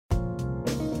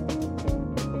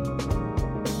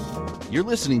You're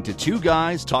listening to Two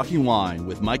Guys Talking Wine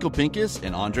with Michael Pincus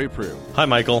and Andre Proulx. Hi,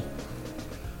 Michael.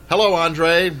 Hello,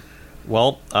 Andre.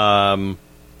 Well,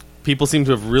 people seem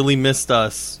to have really missed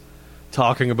us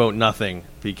talking about nothing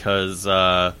because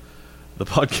the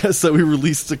podcast that we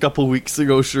released a couple weeks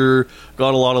ago sure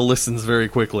got a lot of listens very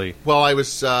quickly. Well,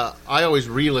 I always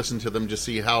re-listen to them to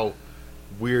see how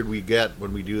weird we get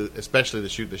when we do, especially the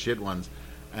shoot the shit ones.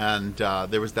 And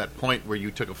there was that point where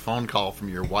you took a phone call from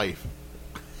your wife,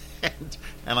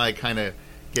 and I kind of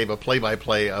gave a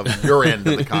play-by-play of your end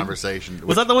of the conversation.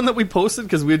 Was that the one that we posted?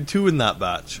 Because we had two in that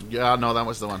batch. Yeah, no, that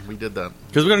was the one. We did that.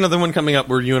 Because we got another one coming up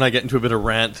where you and I get into a bit of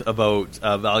rant about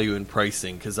value and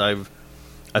pricing. Because I've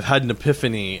had an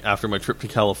epiphany after my trip to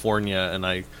California, and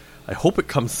I hope it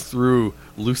comes through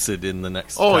lucid in the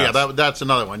next. Oh test. yeah, that's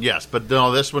another one. Yes, but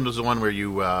no, this one was the one where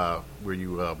you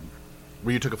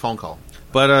took a phone call,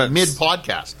 but mid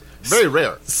podcast. Very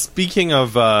rare. Speaking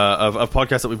of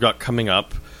podcasts that we've got coming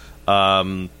up, we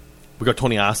got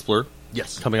Tony Aspler.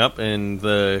 Yes, coming up in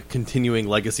the continuing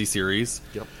Legacy series.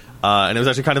 Yep. And it was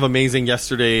actually kind of amazing.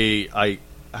 Yesterday, I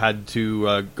had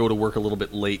to go to work a little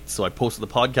bit late, so I posted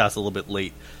the podcast a little bit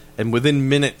late. And within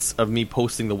minutes of me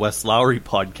posting the Wes Lowry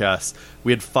podcast,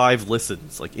 we had 5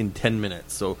 listens, like in 10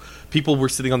 minutes. So people were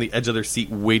sitting on the edge of their seat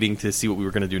waiting to see what we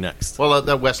were going to do next. Well,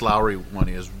 that Wes Lowry one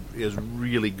is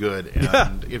really good.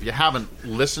 And if you haven't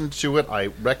listened to it, I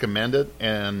recommend it.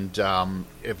 And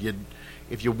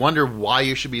if you wonder why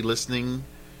you should be listening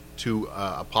to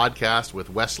a podcast with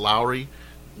Wes Lowry,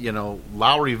 you know,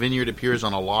 Lowry Vineyard appears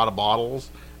on a lot of bottles,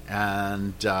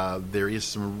 and there is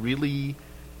some really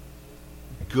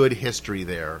good history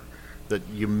there that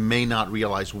you may not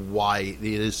realize why it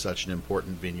is such an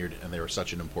important vineyard and they're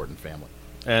such an important family.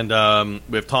 And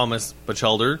we have Thomas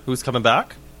Bachelder, who's coming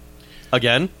back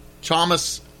again.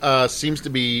 Thomas seems to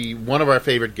be one of our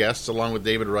favorite guests, along with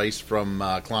David Rice from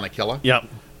Clonakilla. Yeah.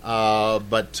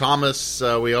 But Thomas,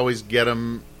 we always get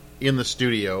him in the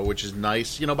studio, which is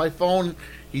nice. You know, by phone,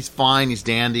 he's fine, he's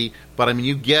dandy. But, I mean,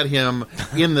 you get him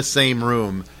in the same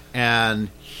room, and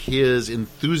his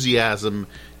enthusiasm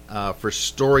for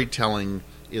storytelling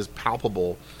is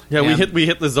palpable. Yeah, and we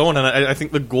hit the zone, and I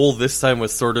think the goal this time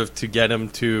was sort of to get him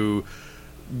to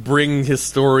bring his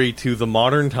story to the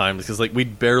modern times, because like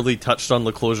we'd barely touched on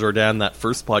Leclos Jordan that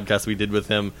first podcast we did with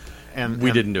him, and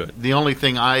we didn't do it. The only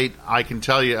thing I can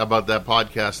tell you about that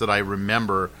podcast that I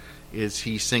remember is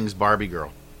he sings Barbie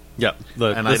Girl. Yeah,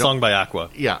 the song by Aqua.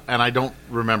 Yeah, and I don't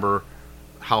remember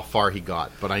how far he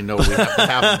got, but I know we have to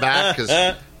have him back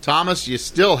because Thomas, you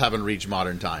still haven't reached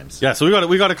modern times. Yeah, so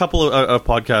we got a couple of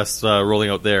podcasts rolling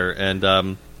out there,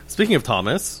 and speaking of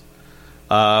Thomas,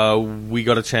 we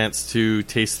got a chance to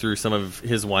taste through some of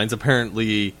his wines.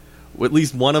 Apparently, at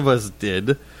least one of us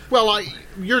did. Well,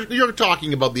 you're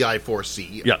talking about the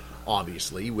I4C, yeah,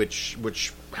 obviously,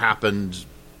 which happened,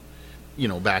 you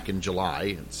know, back in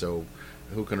July, and so.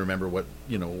 Who can remember what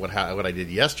I did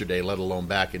yesterday, let alone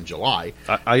back in July?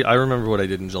 I remember what I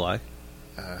did in July.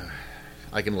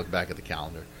 I can look back at the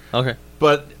calendar. Okay,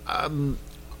 but I'll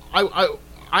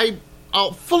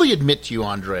fully admit to you,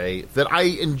 Andre, that I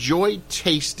enjoy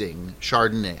tasting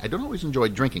Chardonnay. I don't always enjoy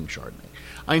drinking Chardonnay.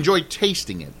 I enjoy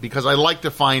tasting it because I like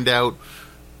to find out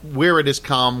where it has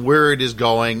come, where it is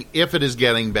going, if it is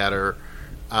getting better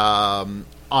on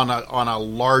a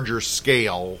larger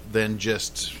scale than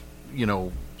just, you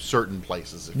know, certain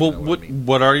places. Well,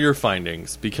 what are your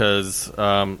findings? Because,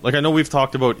 like, I know we've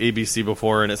talked about ABC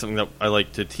before, and it's something that I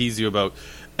like to tease you about.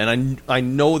 And I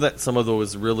know that some of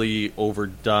those really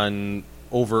overdone,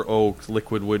 over-oaked,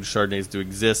 liquid wood Chardonnays do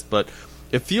exist, but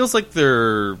it feels like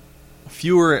they're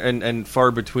fewer and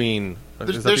far between.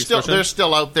 They're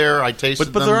still out there. I tasted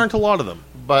them. But there aren't a lot of them.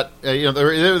 But, you know,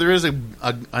 there is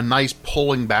a nice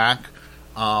pulling back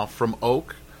from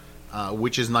oak,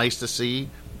 which is nice to see.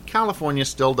 California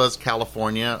still does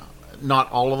California. Not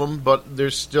all of them, but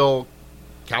there's still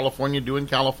California doing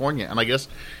California. And I guess,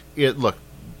 look,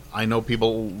 I know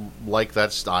people like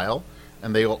that style,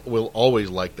 and they will always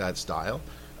like that style.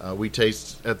 We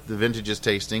taste at the Vintages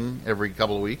tasting every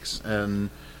couple of weeks, and,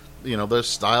 you know, those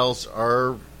styles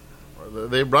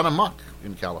they run amok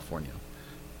in California.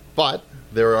 But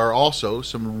there are also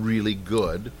some really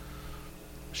good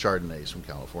Chardonnays from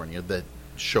California that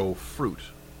show fruit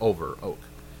over oak.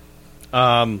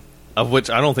 Of which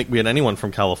I don't think we had anyone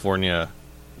from California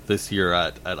this year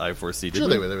at I4C. Did sure,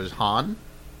 we? There was Han.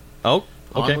 Oh,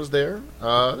 okay. Han was there.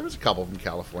 There was a couple from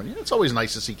California. It's always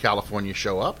nice to see California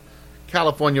show up.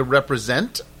 California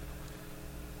represent.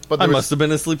 But I must have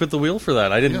been asleep at the wheel for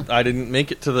that. I didn't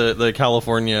make it to the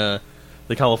California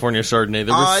the California Chardonnay.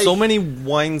 There were so many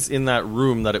wines in that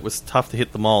room that it was tough to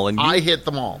hit them all. And I hit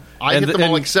them all. I hit them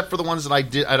all except for the ones that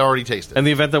I'd already tasted. And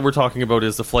the event that we're talking about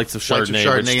is the Flights of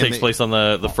Chardonnay, which takes place on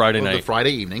the Friday night. The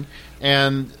Friday evening.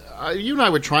 And you and I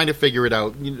were trying to figure it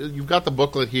out. You've got the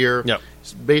booklet here. Yep.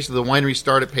 Basically, the winery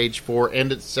start at page 4,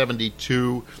 end at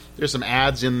 72. There's some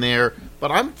ads in there.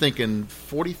 But I'm thinking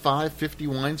 45, 50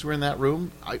 wines were in that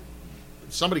room.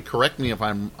 Somebody correct me if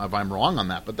I'm wrong on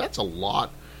that, but that's a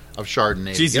lot of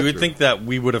Chardonnay. Geez, you would think that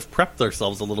we would have prepped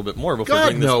ourselves a little bit more before God,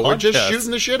 doing this podcast. We're just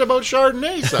shooting the shit about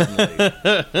Chardonnay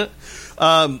suddenly.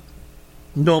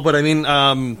 No, but I mean,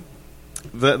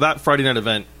 that Friday night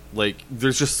event, like,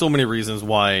 there's just so many reasons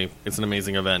why it's an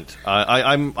amazing event.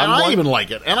 I even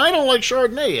like it, and I don't like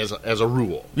Chardonnay as a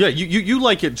rule. Yeah, you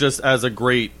like it just as a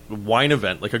great wine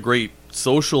event, like a great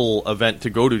social event to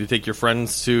go to take your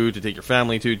friends to take your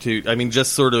family to. I mean,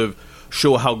 just sort of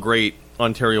show how great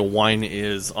Ontario wine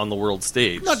is on the world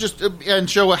stage. Not just and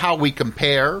show how we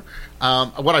compare.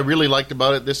 What I really liked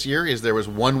about it this year is there was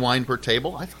one wine per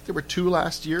table. I thought there were 2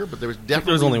 last year, but there was definitely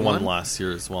there was only one last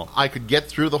year as well. I could get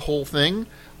through the whole thing.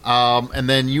 And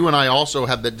then you and I also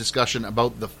had the discussion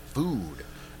about the food.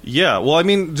 Yeah, well, I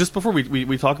mean, just before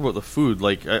we talk about the food,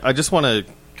 like, I just want to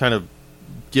kind of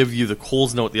give you the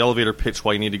Coles note, the elevator pitch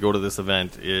why you need to go to this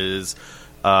event is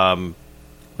the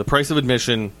price of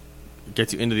admission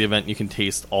gets you into the event and you can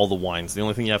taste all the wines. The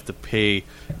only thing you have to pay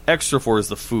extra for is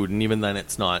the food, and even then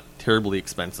it's not terribly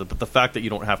expensive. But the fact that you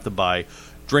don't have to buy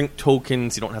drink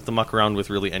tokens, you don't have to muck around with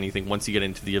really anything once you get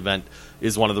into the event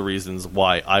is one of the reasons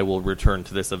why I will return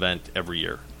to this event every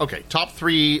year. Okay, top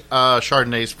 3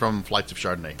 Chardonnays from Flights of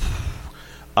Chardonnay.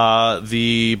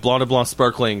 The Blanc de Blanc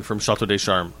Sparkling from Chateau des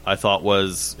Charmes I thought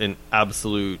was an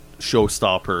absolute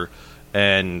showstopper,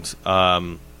 and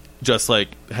just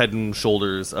like head and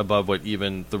shoulders above what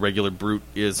even the regular Brut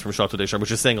is from Chateau des Charmes,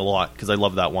 which is saying a lot because I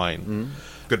love that wine. Mm-hmm.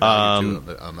 Good value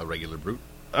too on the regular Brut.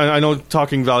 I know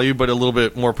talking value, but a little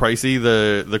bit more pricey.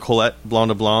 The Colette Blanc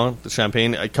de Blanc, the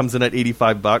champagne, it comes in at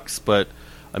 $85, but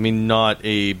I mean, not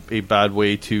a bad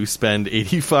way to spend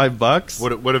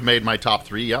 $85. Would have made my top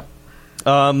 3. Yep.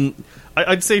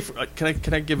 I'd say,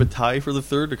 can I give a tie for the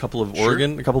third? A couple of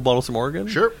Oregon, a couple bottles from Oregon.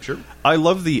 Sure. I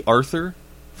love the Arthur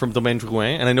from Domaine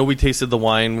Drouin, and I know we tasted the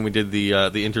wine when we did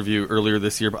the interview earlier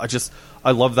this year, but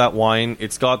I love that wine.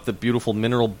 It's got the beautiful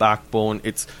mineral backbone.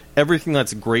 It's everything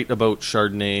that's great about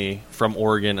Chardonnay from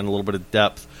Oregon and a little bit of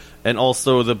depth. And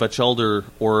also the Batchelder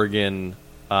Oregon,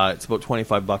 it's about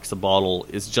 $25 a bottle,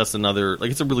 is just another, like,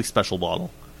 it's a really special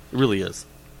bottle. It really is.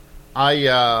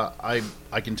 I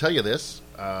can tell you this.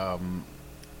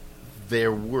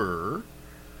 There were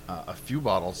a few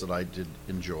bottles that I did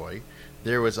enjoy.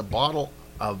 There was a bottle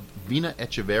of Vina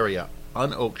Echeverria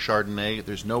unoaked Chardonnay.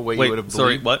 There's no way you would have believed.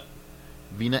 Sorry, what?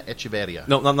 Vina Echeverria.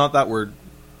 No, not that word.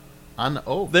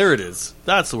 Unoaked. There it is.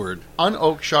 That's the word.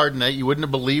 Unoaked Chardonnay. You wouldn't have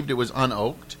believed it was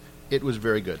unoaked. It was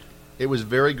very good. It was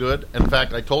very good. In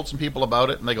fact, I told some people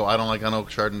about it, and they go, I don't like unoaked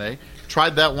Chardonnay.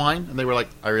 Tried that wine, and they were like,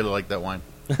 I really like that wine.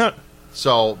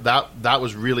 So that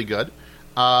was really good.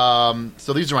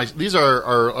 So these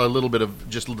are a little bit of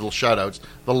just little shout outs.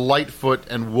 The Lightfoot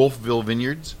and Wolfville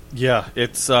Vineyards. Yeah,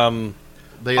 it's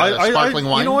they sparkling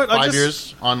wine. You know what? 5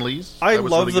 years on lease. I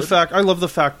love the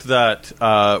fact that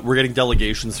we're getting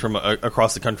delegations from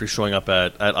across the country showing up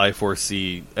at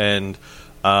I4C, and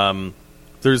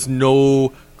there's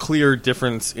no clear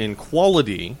difference in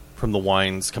quality from the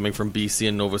wines coming from BC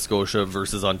and Nova Scotia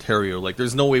versus Ontario. Like,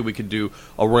 there's no way we could do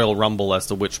a Royal Rumble as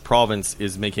to which province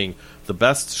is making the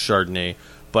best Chardonnay,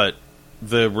 but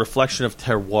the reflection of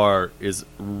terroir is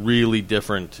really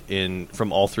different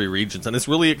from all 3 regions, and it's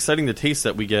really exciting to taste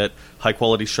that we get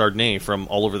high-quality Chardonnay from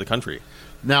all over the country.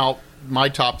 Now, my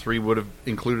top 3 would have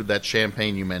included that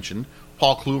champagne you mentioned,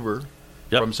 Paul Kluver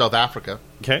from South Africa.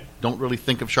 Okay. Don't really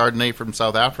think of Chardonnay from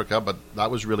South Africa, but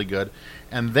that was really good.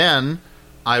 And then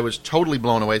I was totally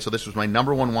blown away. So this was my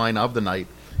number 1 wine of the night.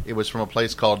 It was from a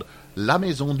place called La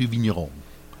Maison du Vigneron.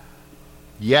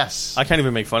 Yes. I can't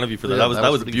even make fun of you for that. Yeah,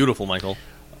 that was beautiful, Michael.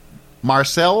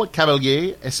 Marcel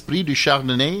Cavalier, Esprit du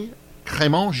Chardonnay,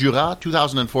 Crémant Jura,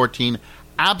 2014.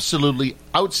 Absolutely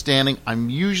outstanding.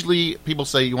 People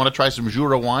say, you want to try some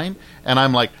Jura wine? And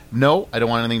I'm like, no, I don't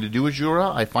want anything to do with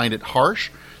Jura. I find it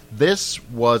harsh. This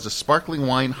was a sparkling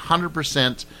wine,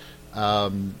 100%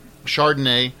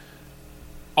 Chardonnay.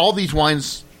 All these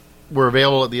wines were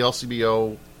available at the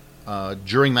LCBO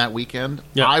during that weekend.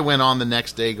 Yeah. I went on the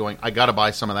next day going, I got to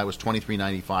buy some of that. It was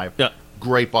 $23.95. Yeah.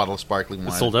 Great bottle of sparkling wine.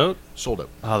 It's sold out? Sold out.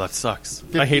 Oh, that sucks.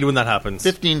 I hate it when that happens.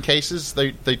 15 cases.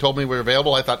 They told me were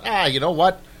available. I thought, you know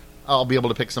what? I'll be able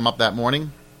to pick some up that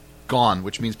morning. Gone,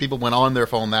 which means people went on their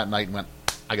phone that night and went,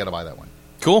 I got to buy that wine.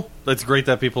 Cool. That's great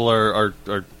that people are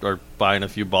buying a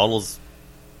few bottles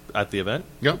at the event.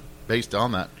 Yep. Based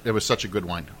on that, it was such a good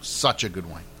wine. Such a good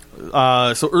wine.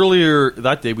 So earlier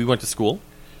that day, we went to school.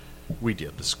 We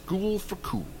did the School for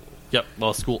Cool. Yep.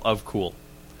 Well, School of Cool.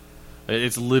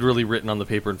 It's literally written on the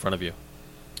paper in front of you.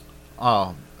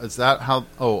 Oh, is that how?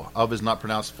 Oh, of is not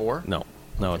pronounced for? No,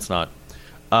 it's not.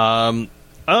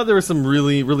 There was some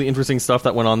really, really interesting stuff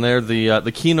that went on there.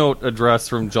 The keynote address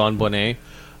from John Bonnet.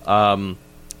 My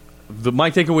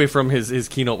takeaway from his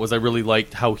keynote was I really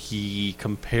liked how he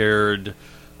compared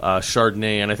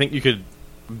Chardonnay, and I think you could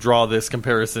draw this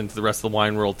comparison to the rest of the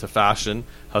wine world to fashion,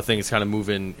 how things kind of move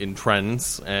in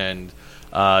trends, and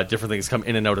different things come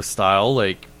in and out of style.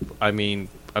 Like, I mean,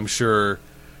 I'm sure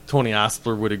Tony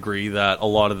Aspler would agree that a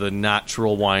lot of the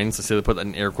natural wines, to say they put that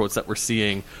in air quotes, that we're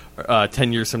seeing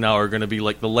 10 years from now are going to be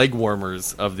like the leg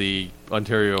warmers of the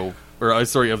Ontario, or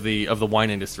sorry, of the wine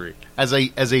industry. As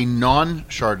a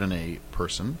non-Chardonnay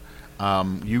person,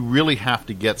 you really have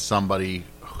to get somebody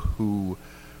who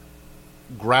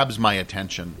grabs my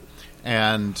attention.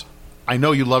 And I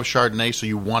know you love Chardonnay, so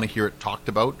you want to hear it talked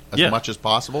about as much as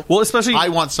possible. Well, especially I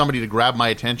want somebody to grab my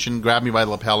attention, grab me by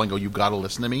the lapel, and go, "You've got to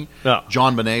listen to me." Yeah.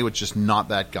 John Bonnet was just not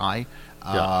that guy.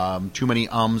 Too many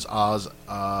ahs,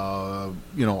 all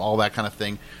that kind of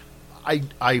thing.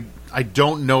 I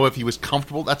don't know if he was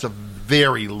comfortable. That's a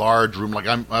very large room. Like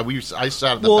I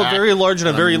sat at the back. Very large, and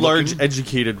a very looking. large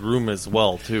educated room as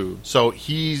well, too. So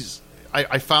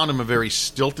I found him a very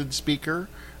stilted speaker.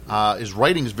 His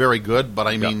writing's very good, but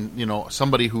I mean,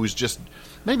 somebody who's just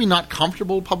maybe not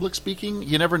comfortable public speaking.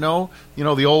 You never know.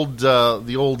 The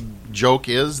old joke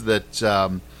is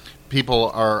that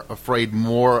people are afraid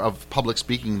more of public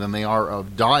speaking than they are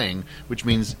of dying, which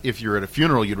means if you're at a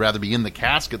funeral, you'd rather be in the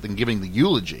casket than giving the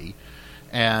eulogy.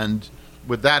 And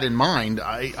with that in mind,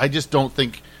 I just don't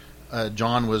think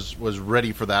John was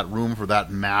ready for that room, for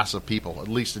that mass of people. At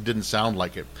least it didn't sound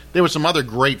like it. There were some other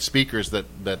great speakers that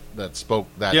spoke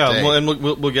that day. Yeah, well, and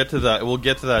we'll get to that. We'll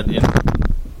get to that in...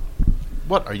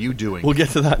 What are you doing? We'll get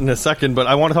to that in a second, but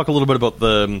I want to talk a little bit about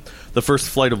the first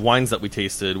flight of wines that we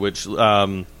tasted, which...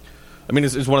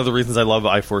 is one of the reasons I love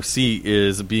I4C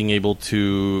is being able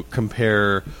to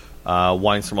compare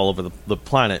wines from all over the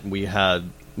planet. We had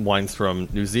wines from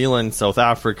New Zealand, South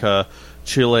Africa,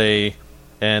 Chile,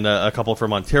 and a couple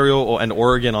from Ontario and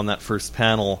Oregon on that first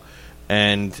panel.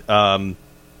 And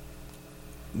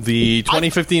the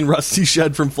 2015 Rusty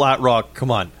Shed from Flat Rock, come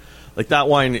on. Like, that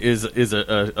wine is a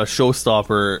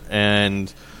showstopper.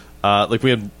 And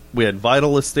we had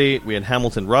Vital Estate, we had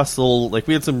Hamilton Russell. Like,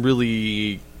 we had some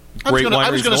really... I was going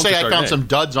to say I found some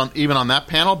duds on that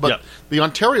panel, but the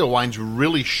Ontario wines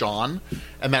really shone,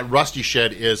 and that Rusty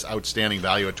Shed is outstanding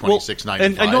value at $26.95.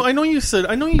 And I know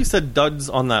you said duds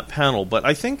on that panel, but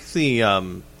I think the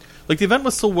event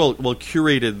was so well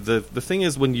curated. The thing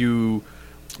is when you're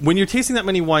tasting that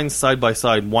many wines side by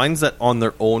side, wines that on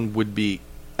their own would be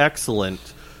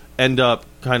excellent end up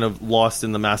kind of lost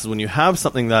in the masses when you have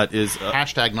something that is...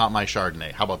 Hashtag not my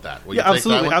Chardonnay. How about that? Will yeah,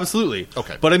 absolutely.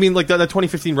 Okay. But I mean, like that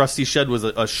 2015 Rusty Shed was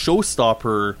a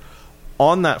showstopper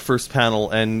on that first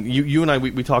panel, and you and I,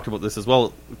 we talked about this as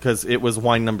well, because it was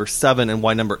wine number 7, and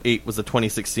wine number 8 was the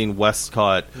 2016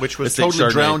 Westcott. Which was totally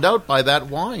Chardonnay. Drowned out by that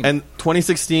wine. And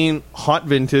 2016 hot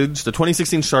vintage, the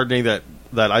 2016 Chardonnay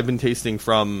that I've been tasting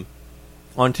from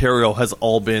Ontario has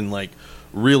all been like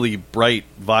really bright,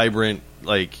 vibrant,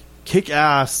 like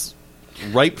kick-ass,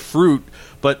 ripe fruit,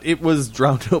 but it was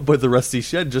drowned out by the Rusty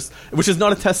Shed, which is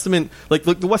not a testament. Like,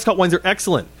 the Westcott wines are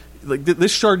excellent. Like,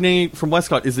 this Chardonnay from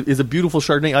Westcott is a beautiful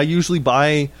Chardonnay. I usually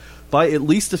buy at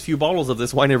least a few bottles of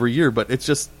this wine every year, but it's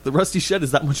just the Rusty Shed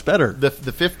is that much better. The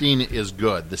 15 is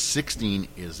good. The 16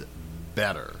 is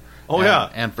better. Yeah.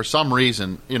 And for some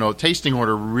reason, tasting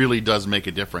order really does make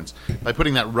a difference. By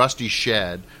putting that Rusty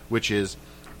Shed, which is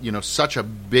such a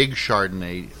big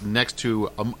Chardonnay next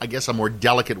to, I guess, a more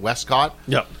delicate Westcott.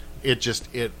 Yeah,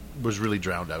 it was really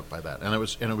drowned out by that, and it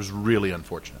was really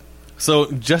unfortunate.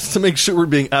 So, just to make sure we're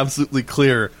being absolutely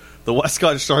clear, the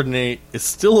Westcott Chardonnay is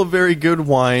still a very good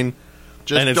wine,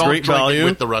 and it's don't great drink value. It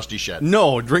with the Rusty Shed.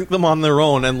 No, drink them on their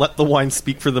own and let the wine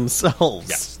speak for themselves.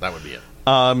 Yes, that would be it.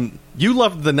 You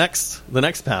loved the next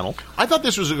panel. I thought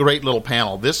this was a great little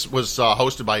panel. This was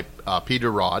hosted by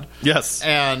Peter Rod. Yes,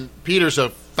 and Peter's a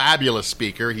fabulous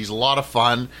speaker. He's a lot of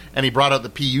fun, and he brought out the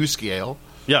PU scale.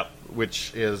 Yeah,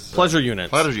 which is pleasure units.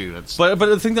 Pleasure units. But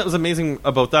the thing that was amazing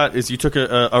about that is you took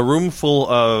a room full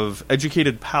of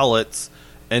educated palates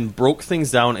and broke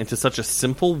things down into such a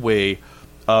simple way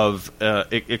of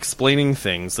explaining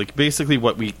things. Like, basically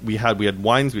what we had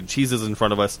wines, we had cheeses in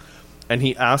front of us, and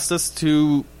he asked us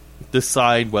to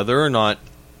decide whether or not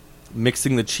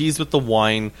mixing the cheese with the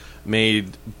wine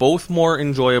made both more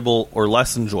enjoyable or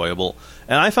less enjoyable.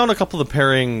 And I found a couple of the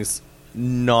pairings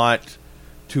not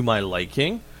to my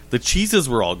liking. The cheeses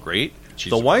were all great.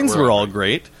 The wines were all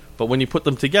great. But when you put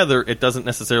them together, it doesn't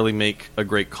necessarily make a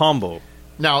great combo.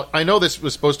 Now, I know this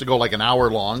was supposed to go like an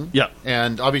hour long. Yeah.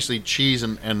 And obviously cheese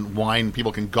and wine,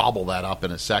 people can gobble that up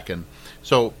in a second.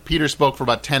 So Peter spoke for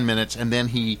about 10 minutes, and then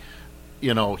he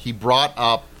brought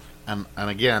up, and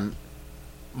again,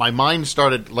 my mind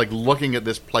started like looking at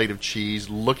this plate of cheese,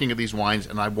 looking at these wines,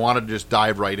 and I wanted to just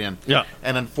dive right in. Yeah.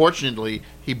 And unfortunately,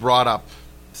 he brought up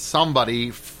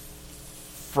somebody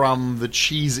from the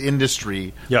cheese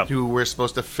industry who were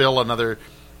supposed to fill another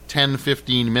 10,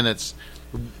 15 minutes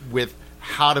with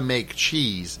how to make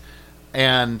cheese.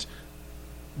 And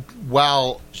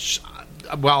while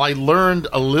I learned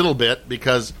a little bit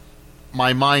because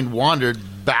my mind wandered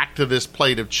back to this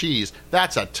plate of cheese,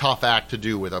 that's a tough act to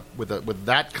do with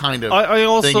that kind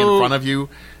of thing in front of you,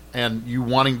 and you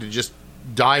wanting to just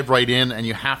dive right in, and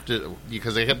you have to,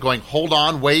 because they kept going, hold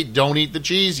on, wait, don't eat the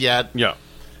cheese yet. Yeah.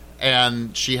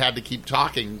 And she had to keep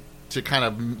talking to kind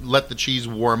of let the cheese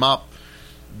warm up.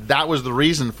 That was the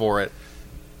reason for it.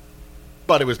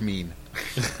 But it was mean.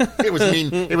 It was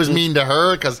mean. It was mean to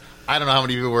her because I don't know how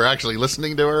many people were actually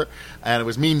listening to her, and it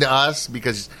was mean to us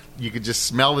because you could just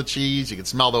smell the cheese, you could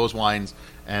smell those wines,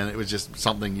 and it was just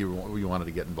something you wanted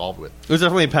to get involved with. It was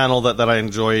definitely a panel that I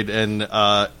enjoyed, and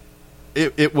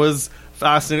it was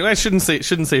fascinating. I shouldn't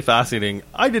say fascinating.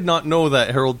 I did not know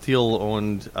that Harold Teal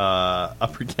owned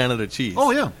Upper Canada Cheese.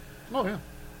 Oh yeah.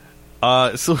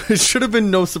 So it should have been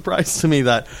no surprise to me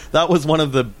that was one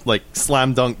of the like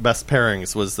slam dunk best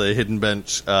pairings was the Hidden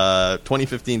Bench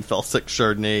 2015 Felsic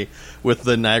Chardonnay with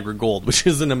the Niagara Gold, which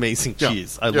is an amazing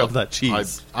cheese. I love that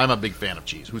cheese. I'm a big fan of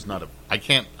cheese.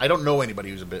 I don't know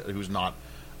anybody who's not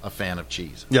a fan of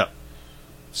cheese. Yeah.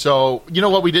 So, you know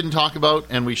what we didn't talk about,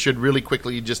 and we should really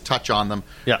quickly just touch on them,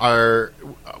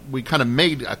 we kind of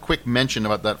made a quick mention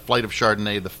about that flight of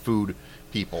Chardonnay, the food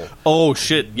people. Oh,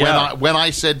 shit, yeah. When I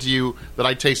said to you that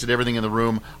I tasted everything in the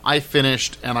room, I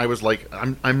finished, and I was like,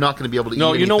 I'm not going to be able to eat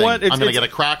anything. You know what? I'm going to get a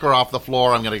cracker off the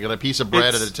floor. I'm going to get a piece of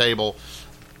bread at a table.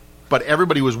 But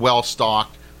everybody was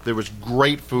well-stocked. There was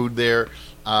great food there.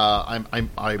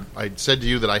 I said to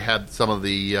you that I had some of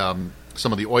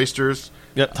the oysters.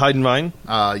 Yeah, Tide and Vine.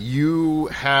 You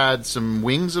had some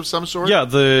wings of some sort? Yeah,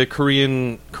 the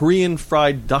Korean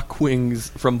fried duck wings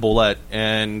from Bolette.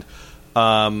 And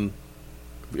I'm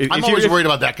always worried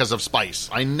about that because of spice.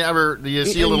 You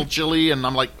see a little chili, and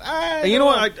I'm like, you know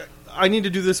what? I need to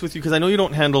do this with you because I know you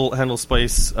don't handle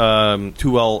spice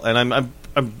too well, and I'm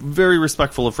very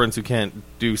respectful of friends who can't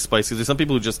do spice because there's some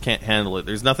people who just can't handle it.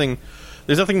 There's nothing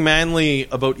manly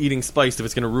about eating spice if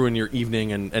it's going to ruin your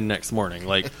evening and next morning.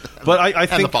 Like, but I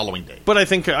think and the following day. But I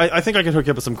think I could hook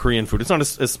you up with some Korean food. It's not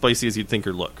as spicy as you'd think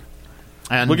or look.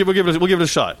 And we'll give it a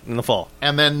shot in the fall.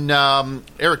 And then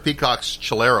Eric Peacock's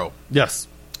Chilero. Yes.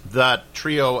 That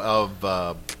trio of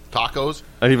tacos.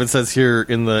 It even says here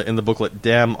in the booklet,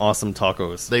 "Damn awesome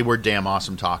tacos." They were damn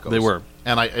awesome tacos. They were.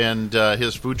 And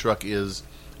his food truck is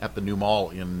at the new mall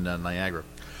in Niagara.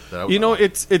 You know,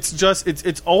 it's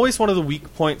always one of the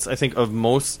weak points I think of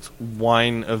most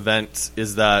wine events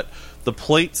is that the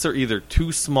plates are either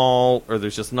too small or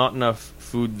there's just not enough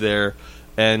food there.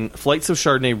 And Flights of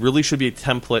Chardonnay really should be a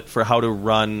template for how to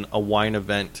run a wine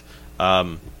event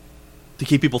to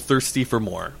keep people thirsty for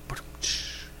more.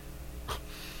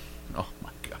 Oh my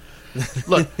god!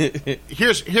 Look,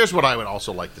 here's what I would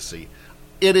also like to see.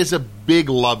 It is a big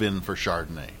love-in for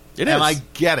Chardonnay. It is, and I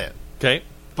get it. Okay,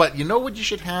 but you know what you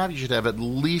should have? You should have at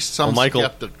least some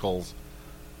skepticals.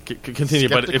 Continue,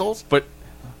 skepticals? but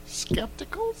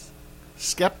skepticals?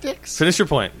 Skeptics? Finish your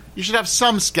point. You should have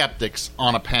some skeptics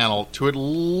on a panel to at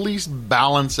least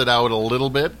balance it out a little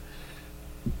bit.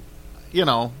 You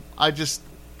know,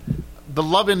 the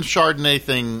love-in Chardonnay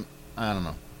thing, I don't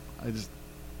know.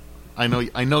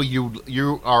 I know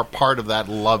you are part of that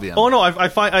love-in. Oh no,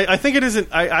 I think it isn't.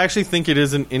 I actually think it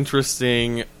is an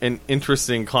interesting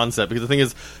concept because the thing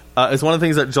is, it's one of the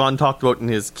things that John talked about in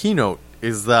his keynote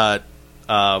is that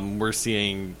we're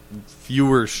seeing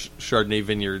fewer Chardonnay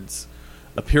vineyards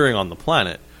appearing on the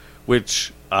planet,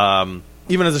 which even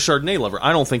as a Chardonnay lover,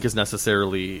 I don't think is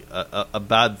necessarily a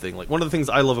bad thing. Like one of the things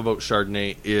I love about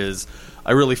Chardonnay is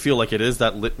I really feel like it is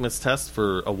that litmus test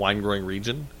for a wine growing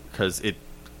region because it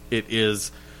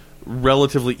is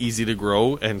relatively easy to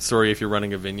grow. And sorry if you're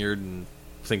running a vineyard and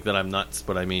think that I'm nuts,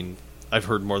 but I mean I've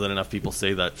heard more than enough people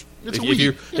say that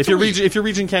if your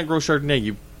region can't grow Chardonnay,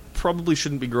 you probably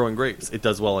shouldn't be growing grapes. It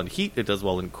does well in heat, it does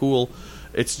well in cool,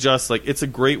 It's just like it's a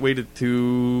great way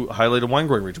to highlight a wine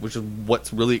growing region, which is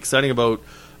what's really exciting about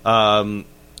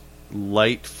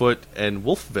Lightfoot and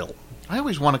Wolfville. I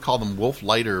always want to call them Wolf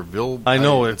Light or Ville. I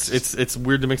know it's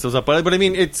weird to mix those up, but I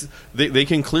mean they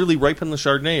can clearly ripen the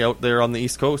Chardonnay out there on the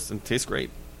East Coast and taste great.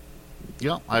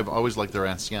 Yeah, I've always liked their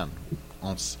ancien.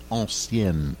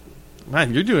 Ancien.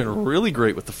 Man, you're doing really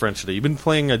great with the French today. You've been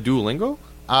playing a Duolingo?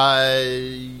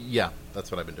 Yeah,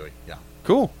 that's what I've been doing. Yeah.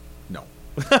 Cool. No.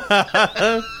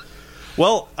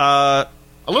 Well, a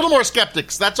little more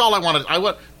skeptics. That's all I wanted.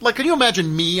 Can you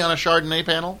imagine me on a Chardonnay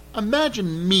panel?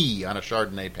 Imagine me on a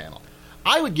Chardonnay panel.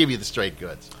 I would give you the straight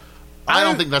goods. I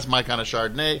don't think that's my kind of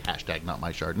Chardonnay. Hashtag not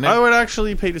my Chardonnay. I would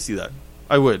actually pay to see that.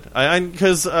 I would.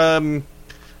 Because,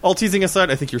 all teasing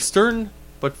aside, I think you're stern,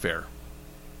 but fair.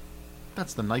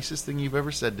 That's the nicest thing you've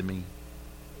ever said to me.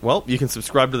 Well, you can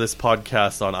subscribe to this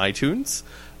podcast on iTunes.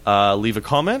 Leave a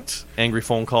comment. Angry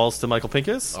phone calls to Michael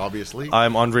Pincus. Obviously.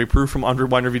 I'm Andre Prue from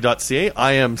AndreWineReview.ca.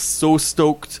 I am so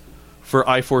stoked for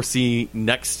I4C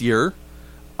next year.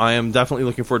 I am definitely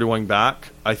looking forward to going back.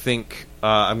 I think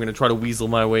I'm going to try to weasel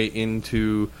my way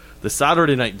into the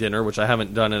Saturday night dinner, which I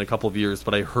haven't done in a couple of years,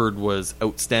 but I heard was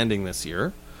outstanding this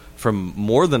year from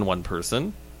more than one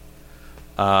person.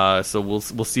 So we'll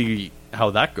see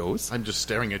how that goes. I'm just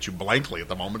staring at you blankly at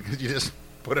the moment because you just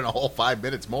put in a whole 5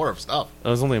 minutes more of stuff. That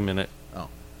was only a minute. Oh,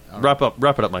 right.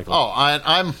 Wrap it up, Michael. Oh,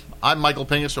 I'm Michael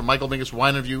Pincus from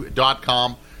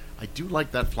MichaelPincusWineReview.com. I do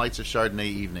like that Flights of Chardonnay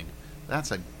evening.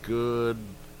 That's a good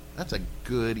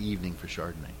evening for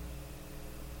Chardonnay.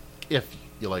 If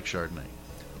you like Chardonnay.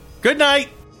 Good night.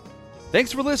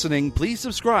 Thanks for listening. Please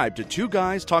subscribe to Two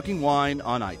Guys Talking Wine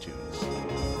on iTunes.